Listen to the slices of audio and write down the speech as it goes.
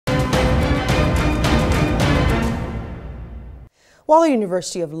While the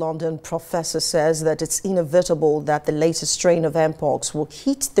University of London professor says that it's inevitable that the latest strain of Mpox will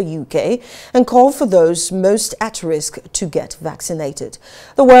hit the UK and call for those most at risk to get vaccinated.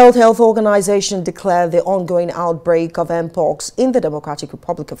 The World Health Organization declared the ongoing outbreak of Mpox in the Democratic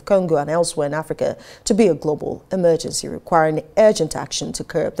Republic of Congo and elsewhere in Africa to be a global emergency requiring urgent action to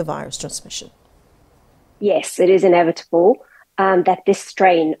curb the virus transmission. Yes, it is inevitable that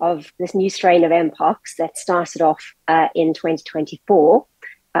this new strain of Mpox that started off in 2024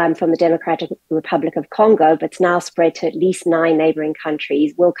 from the Democratic Republic of Congo, but's now spread to at least 9 neighbouring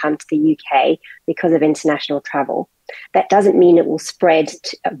countries, will come to the UK because of international travel. That doesn't mean it will spread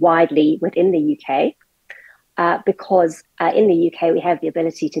widely within the UK because in the UK we have the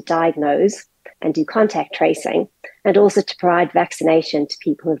ability to diagnose and do contact tracing, and also to provide vaccination to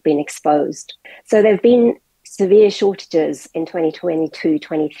people who have been exposed. So there have been severe shortages in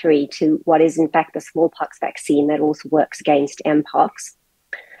 2022-23 to what is in fact the smallpox vaccine that also works against Mpox.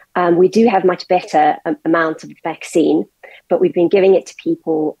 We do have much better amounts of vaccine, but we've been giving it to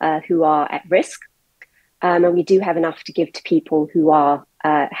people who are at risk. And we do have enough to give to people who are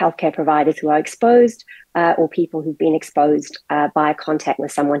healthcare providers who are exposed or people who've been exposed by contact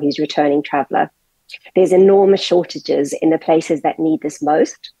with someone who's a returning traveller. There's enormous shortages in the places that need this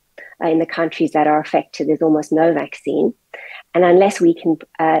most. In the countries that are affected, there's almost no vaccine. And unless we can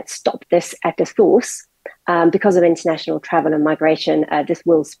stop this at the source, because of international travel and migration, this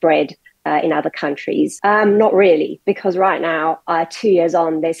will spread in other countries. Not really, because right now, 2 years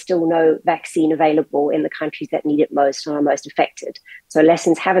on, there's still no vaccine available in the countries that need it most and are most affected. So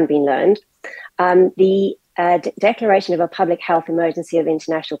lessons haven't been learned. The declaration of a public health emergency of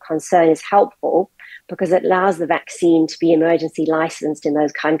international concern is helpful because it allows the vaccine to be emergency licensed in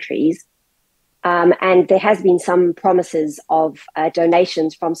those countries. And there has been some promises of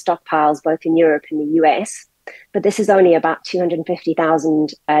donations from stockpiles, both in Europe and the US, but this is only about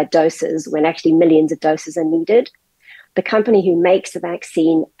 250,000 doses when actually millions of doses are needed. The company who makes the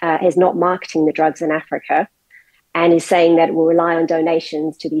vaccine is not marketing the drugs in Africa and is saying that it will rely on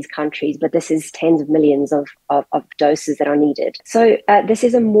donations to these countries, but this is tens of millions of doses that are needed. So this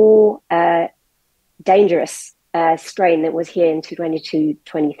is a more dangerous strain that was here in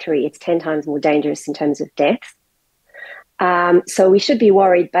 2022-23. It's 10 times more dangerous in terms of deaths. So we should be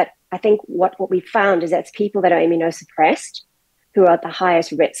worried, but I think what we found is that it's people that are immunosuppressed who are at the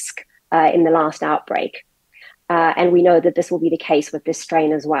highest risk in the last outbreak. And we know that this will be the case with this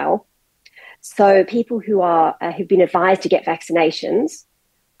strain as well. So people who are who've been advised to get vaccinations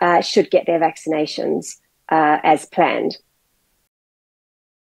should get their vaccinations as planned.